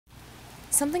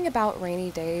Something about rainy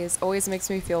days always makes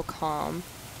me feel calm.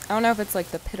 I don't know if it's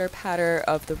like the pitter-patter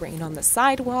of the rain on the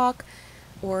sidewalk,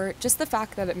 or just the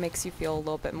fact that it makes you feel a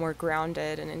little bit more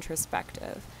grounded and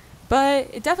introspective.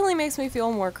 But it definitely makes me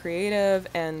feel more creative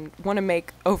and want to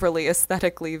make overly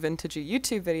aesthetically vintagey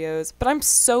YouTube videos, but I'm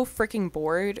so freaking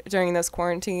bored during this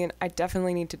quarantine, I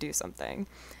definitely need to do something.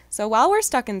 So while we're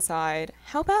stuck inside,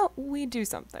 how about we do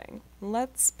something?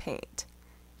 Let's paint.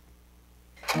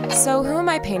 So who am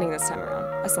I painting this time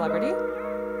around? A celebrity?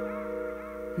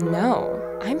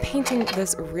 No, I'm painting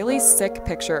this really sick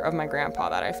picture of my grandpa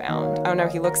that I found. I don't know,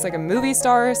 he looks like a movie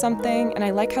star or something, and I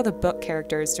like how the book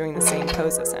character is doing the same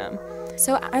pose as him.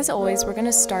 So as always, we're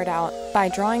gonna start out by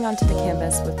drawing onto the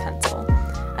canvas with pencil.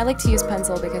 I like to use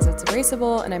pencil because it's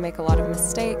erasable and I make a lot of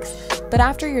mistakes, but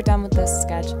after you're done with this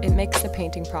sketch, it makes the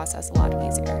painting process a lot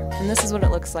easier. And this is what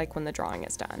it looks like when the drawing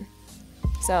is done.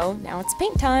 So now it's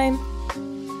paint time!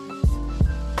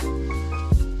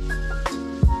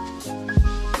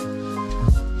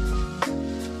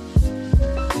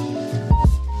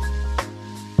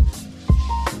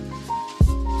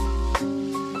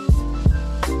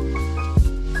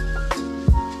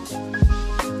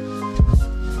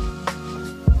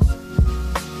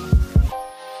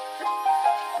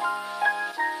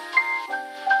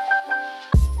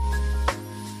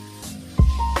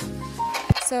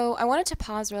 So I wanted to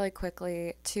pause really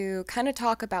quickly to kind of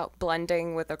talk about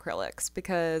blending with acrylics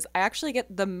because I actually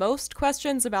get the most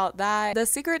questions about that. The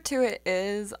secret to it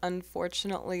is,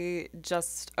 unfortunately,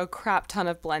 just a crap ton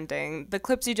of blending. The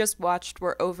clips you just watched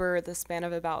were over the span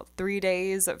of about 3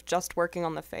 days of just working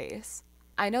on the face.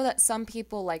 I know that some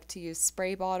people like to use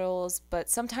spray bottles, but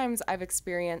sometimes I've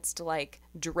experienced like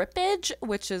drippage,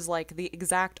 which is like the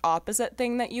exact opposite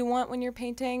thing that you want when you're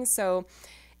painting. So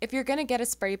if you're gonna get a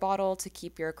spray bottle to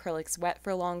keep your acrylics wet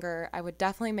for longer, I would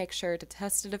definitely make sure to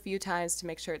test it a few times to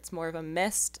make sure it's more of a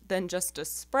mist than just a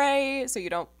spray so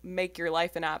you don't make your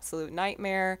life an absolute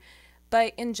nightmare.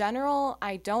 But in general,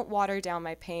 I don't water down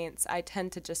my paints. I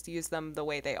tend to just use them the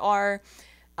way they are.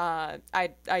 I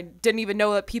didn't even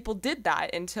know that people did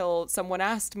that until someone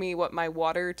asked me what my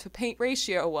water to paint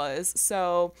ratio was.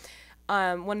 So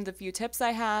one of the few tips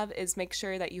I have is make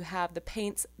sure that you have the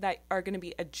paints that are going to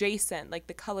be adjacent, like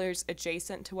the colors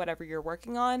adjacent to whatever you're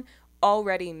working on,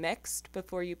 already mixed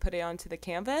before you put it onto the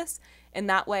canvas. And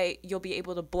that way you'll be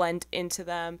able to blend into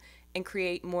them and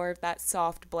create more of that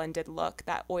soft blended look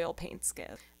that oil paints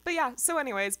give. But yeah, so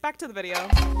anyways, back to the video.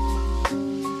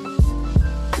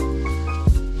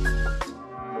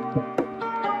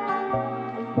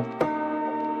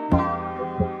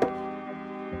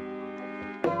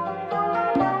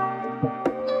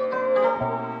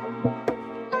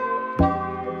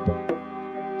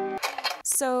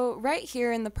 So right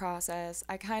here in the process,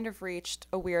 I kind of reached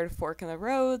a weird fork in the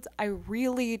road. I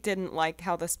really didn't like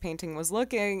how this painting was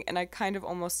looking, and I kind of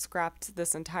almost scrapped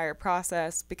this entire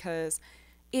process because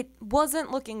it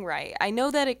wasn't looking right. I know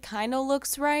that it kind of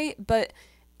looks right, but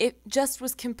it just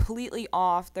was completely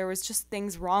off. There was just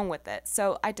things wrong with it.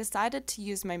 So I decided to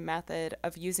use my method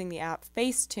of using the app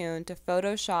Facetune to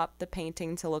Photoshop the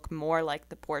painting to look more like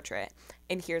the portrait.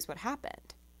 And here's what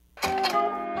happened.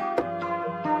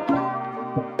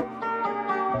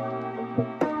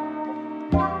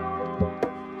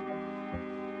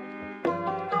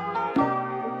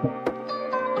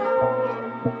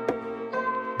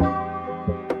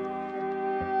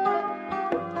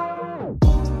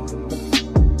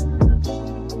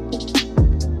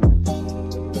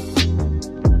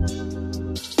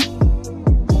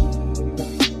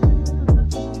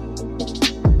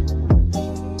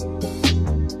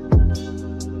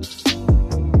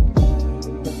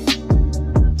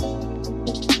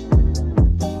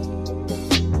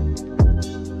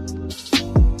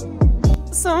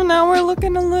 So now we're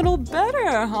looking a little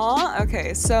better, huh?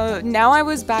 Okay, so now I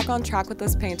was back on track with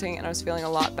this painting and I was feeling a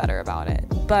lot better about it.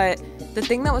 But the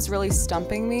thing that was really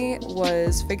stumping me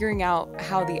was figuring out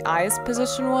how the eye's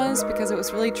position was because it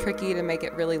was really tricky to make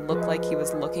it really look like he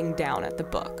was looking down at the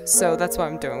book. So that's what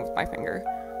I'm doing with my finger.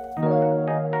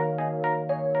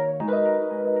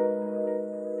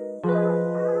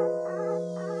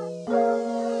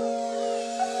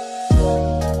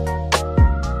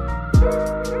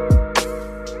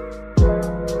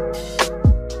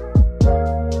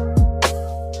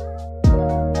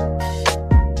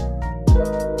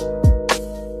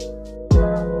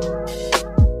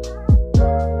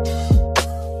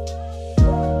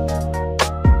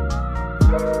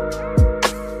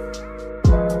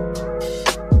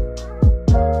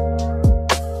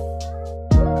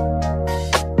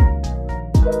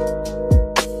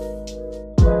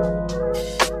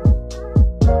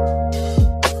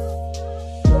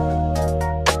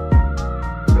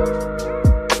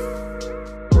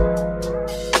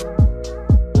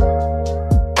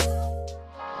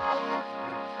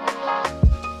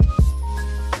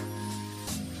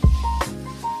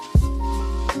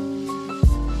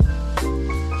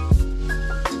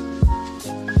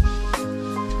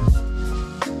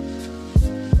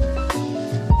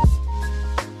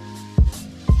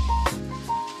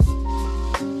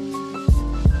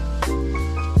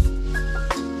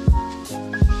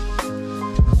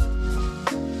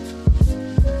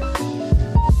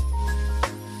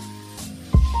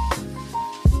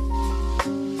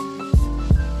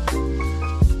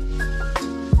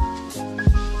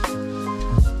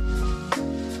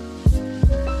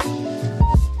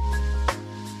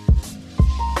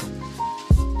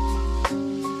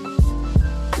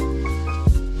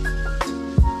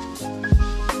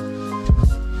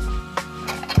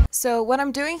 So what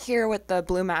I'm doing here with the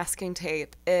blue masking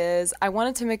tape is I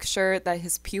wanted to make sure that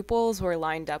his pupils were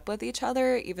lined up with each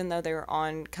other, even though they were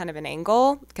on kind of an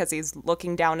angle because he's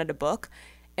looking down at a book.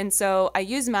 And so I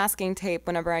use masking tape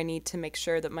whenever I need to make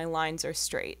sure that my lines are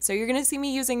straight. So you're going to see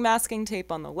me using masking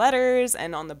tape on the letters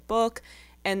and on the book,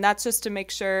 and that's just to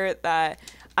make sure that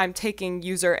I'm taking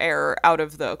user error out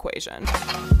of the equation.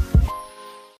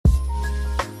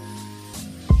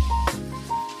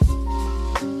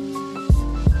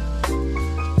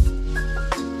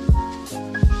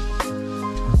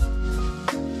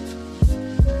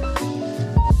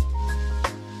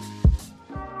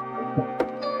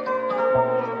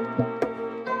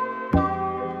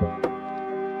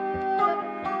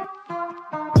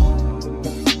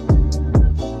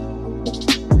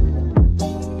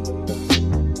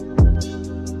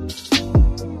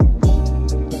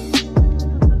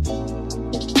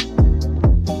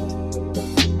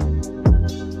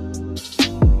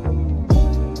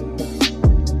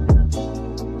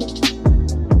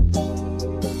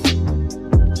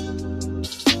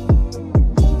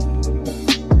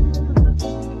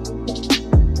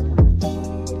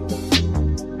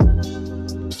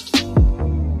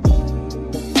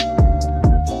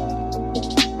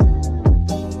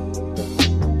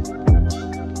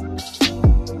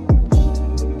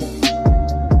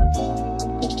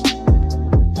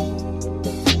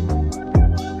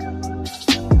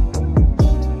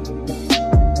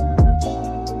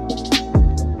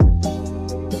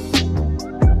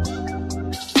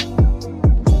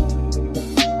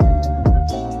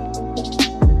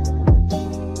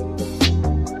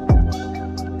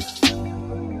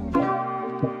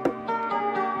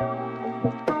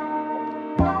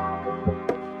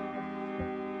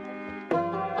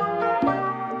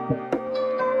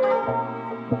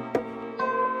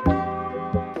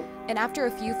 And after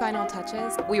a few final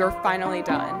touches, we were finally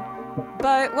done.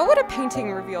 But what would a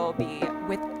painting reveal be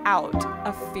without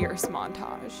a fierce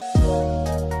montage?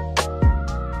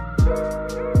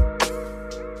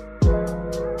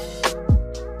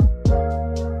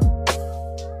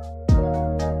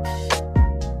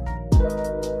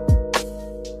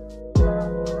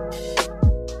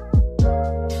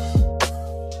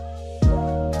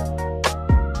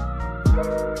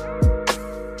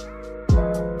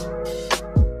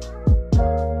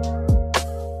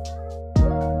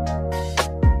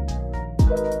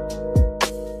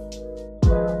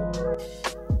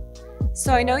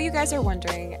 So I know you guys are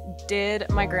wondering, did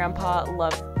my grandpa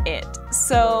love it?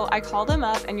 So I called him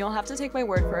up, and you'll have to take my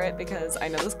word for it because I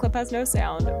know this clip has no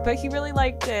sound, but he really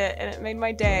liked it and it made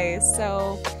my day.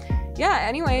 So yeah,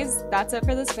 anyways, that's it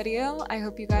for this video. I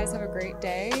hope you guys have a great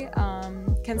day.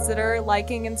 Consider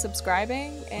liking and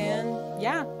subscribing, and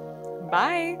yeah,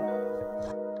 bye.